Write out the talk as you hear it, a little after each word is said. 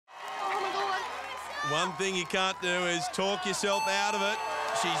One thing you can't do is talk yourself out of it.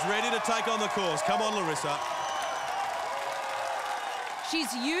 She's ready to take on the course. Come on, Larrissa.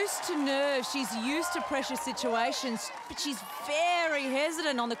 She's used to nerves, she's used to pressure situations, but she's very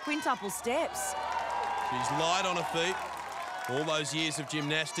hesitant on the quintuple steps. She's light on her feet. All those years of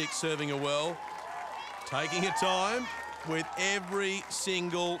gymnastics serving her well. Taking her time with every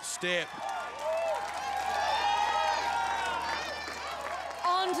single step.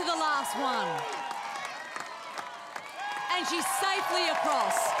 On to the last one. And she's safely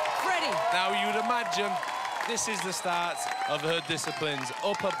across. Freddie. Now, you would imagine this is the start of her disciplines.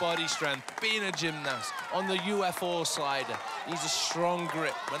 Upper body strength, being a gymnast, on the UFO slider. Needs a strong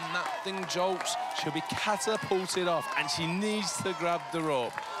grip. When that thing jolts, she'll be catapulted off, and she needs to grab the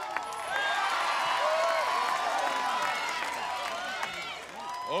rope.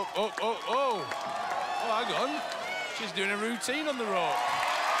 Oh, hang on. She's doing a routine on the rope.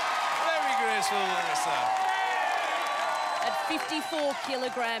 Very graceful, Larrissa. At 54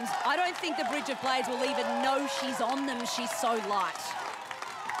 kilograms, I don't think the Bridge of Blades will even know she's on them. She's so light.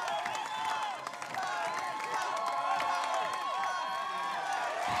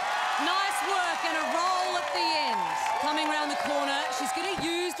 Nice work and a roll at the end. Coming round the corner, she's going to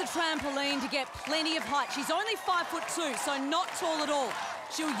use the trampoline to get plenty of height. She's only 5'2", so not tall at all.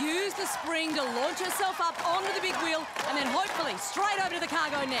 She'll use the spring to launch herself up onto the big wheel and then hopefully straight over to the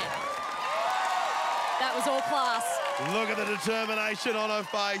cargo net. That was all class. Look at the determination on her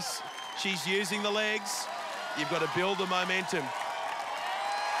face. She's using the legs. You've got to build the momentum.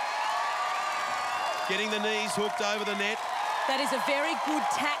 Getting the knees hooked over the net. That is a very good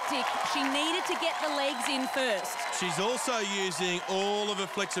tactic. She needed to get the legs in first. She's also using all of her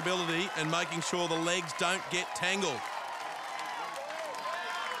flexibility and making sure the legs don't get tangled.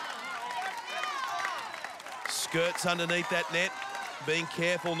 Skirts underneath that net, being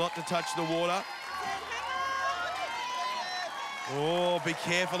careful not to touch the water. Oh, be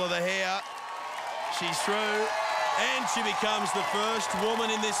careful of the hair. She's through, and she becomes the first woman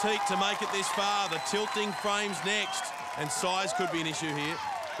in this heat to make it this far. The tilting frames next, and size could be an issue here.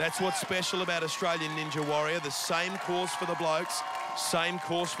 That's what's special about Australian Ninja Warrior. The same course for the blokes, same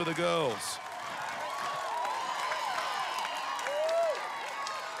course for the girls.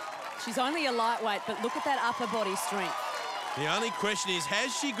 She's only a lightweight, but look at that upper body strength. The only question is,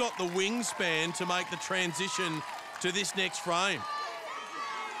 has she got the wingspan to make the transition to this next frame?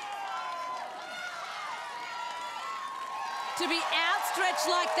 To be outstretched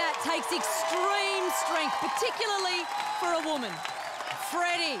like that takes extreme strength, particularly for a woman.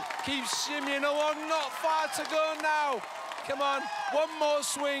 Freddie. Keep shimmying along, not far to go now. Come on, one more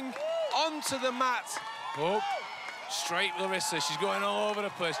swing onto the mat. Oh, straight Larrissa, she's going all over the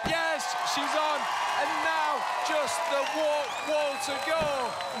place. Yes, she's on, and now just the wall to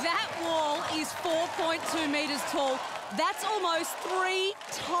go. That wall is 4.2 metres tall. That's almost 3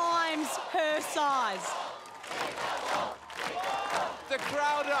 times her size. The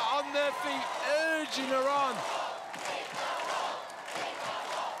crowd are on their feet, urging her on.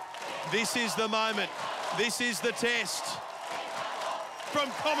 This is the moment. This is the test. From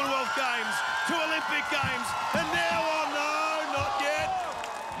Commonwealth Games to Olympic Games, and now, oh no, not yet.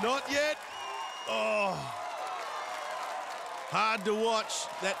 Not yet. Oh. Hard to watch.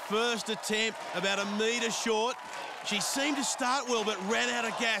 That first attempt, about a metre short. She seemed to start well, but ran out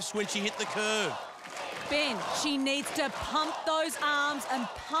of gas when she hit the curve. Ben, she needs to pump those arms and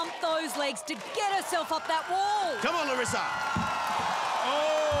pump those legs to get herself up that wall. Come on, Larrissa.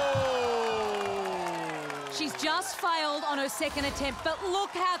 Oh! She's just failed on her second attempt, but look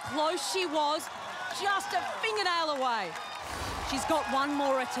how close she was, just a fingernail away. She's got one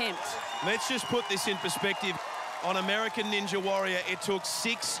more attempt. Let's just put this in perspective. On American Ninja Warrior, it took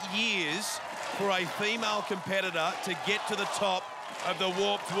 6 years for a female competitor to get to the top of the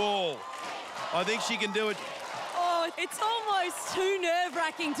warped wall. I think she can do it. Oh, it's almost too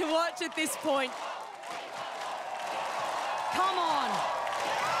nerve-wracking to watch at this point. Come on.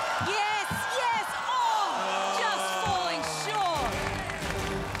 Yes, yes. Oh, just falling short.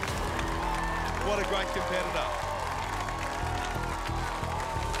 What a great competitor.